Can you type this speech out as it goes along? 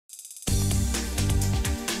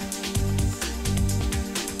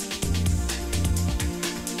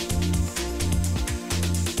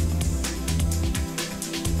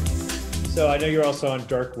So I know you're also on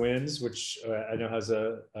Dark Winds, which I know has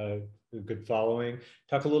a good following.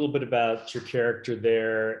 Talk a little bit about your character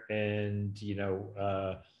there, and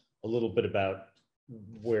a little bit about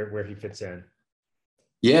where he fits in.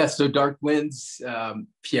 Yeah, so Dark Winds,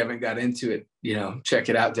 if you haven't got into it, check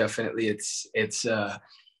it out. Definitely.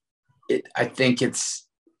 I think it's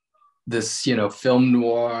this, film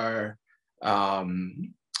noir,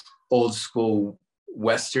 old school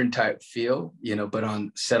Western type feel, but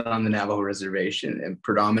set on the Navajo reservation, and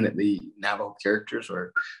predominantly Navajo characters,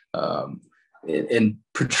 or in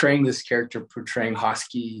portraying this character, portraying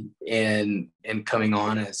Hosky, and coming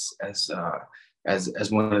on as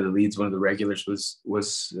one of the leads, one of the regulars,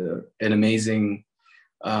 was an amazing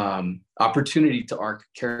opportunity to arc a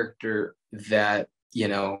character that,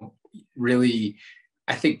 really,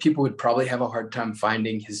 I think people would probably have a hard time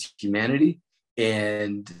finding his humanity,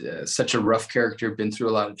 and such a rough character, been through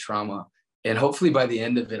a lot of trauma. And hopefully by the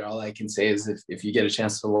end of it, all I can say is, if you get a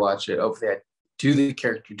chance to watch it, hopefully I do the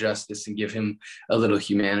character justice and give him a little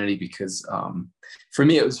humanity, because for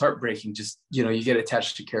me, it was heartbreaking. Just, you get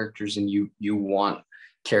attached to characters, and you want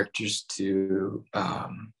characters to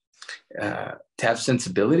have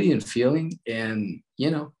sensibility and feeling, and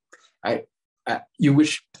you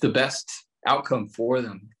wish the best outcome for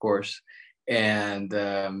them, of course. And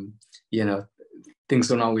things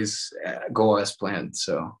don't always go as planned.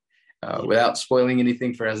 So without spoiling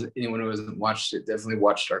anything for anyone who hasn't watched it, definitely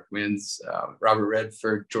watch Dark Winds. Robert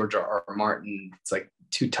Redford, George R.R. Martin. It's like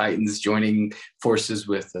two titans joining forces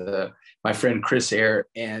with my friend Chris Eyre,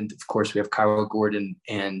 and of course we have Kyle Gordon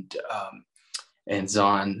and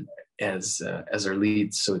Zahn as our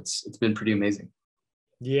leads. So it's been pretty amazing.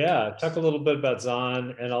 Yeah, talk a little bit about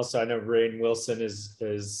Zahn, and also I know Rainn Wilson is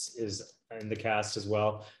in the cast as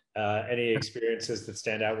well. Any experiences that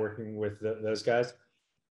stand out working with those guys?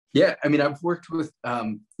 Yeah, I mean, I've worked with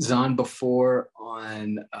Zahn before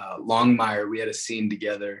on Longmire. We had a scene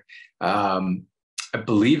together. I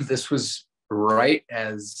believe this was right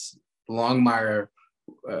as Longmire,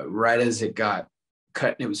 right as it got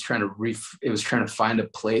cut, and it was trying to find a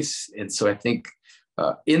place. And so I think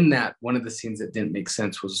in that, one of the scenes that didn't make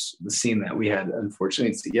sense was the scene that we had,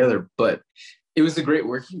 unfortunately, together. But it was a great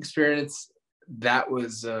working experience. That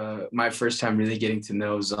was my first time really getting to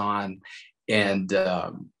know Zahn, and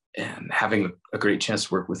having a great chance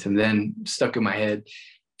to work with him then stuck in my head.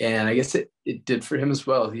 And I guess it did for him as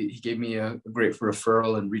well. He gave me a great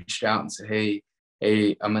referral and reached out and said, hey,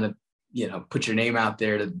 I'm going to, put your name out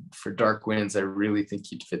there for Dark Winds. I really think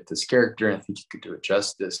you'd fit this character, and I think you could do it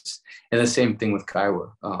justice. And the same thing with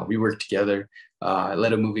Kiowa. We worked together. I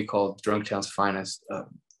led a movie called Drunktown's Finest.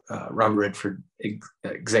 Robert Redford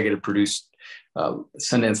executive produced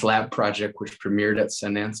Sundance Lab Project, which premiered at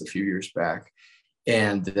Sundance a few years back.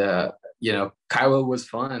 And, Kiowa was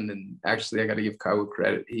fun. And actually, I got to give Kiowa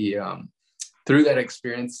credit. He, through that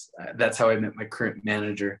experience, that's how I met my current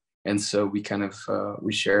manager. And so we kind of,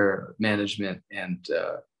 we share management and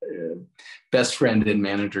best friend and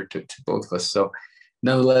manager to both of us. So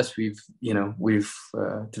nonetheless, we've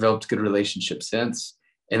developed a good relationship since.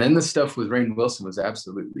 And then the stuff with Rainn Wilson was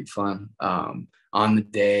absolutely fun. On the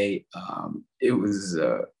day, it was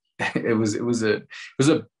a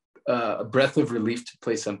breath of relief to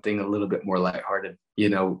play something a little bit more lighthearted,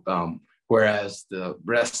 whereas the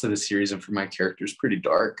rest of the series, and for my character, is pretty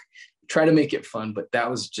dark. Try to make it fun, but that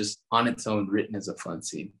was just on its own written as a fun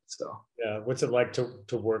scene. So yeah, what's it like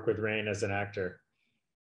to work with Rainn as an actor?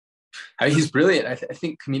 He's brilliant. I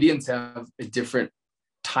think comedians have a different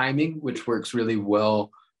timing, which works really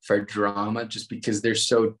well for drama, just because they're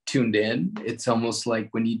so tuned in. It's almost like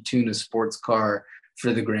when you tune a sports car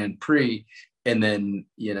for the Grand Prix, and then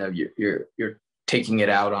you're taking it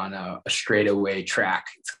out on a straightaway track.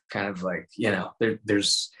 It's kind of like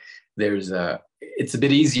it's a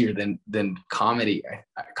bit easier than comedy.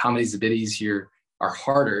 Comedy's a bit easier or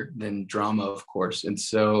harder than drama, of course. And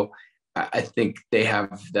so I think they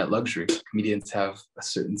have that luxury. Comedians have a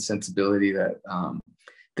certain sensibility that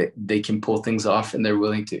they can pull things off, and they're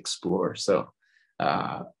willing to explore. So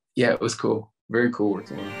yeah, it was cool. Very cool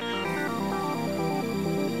working with them.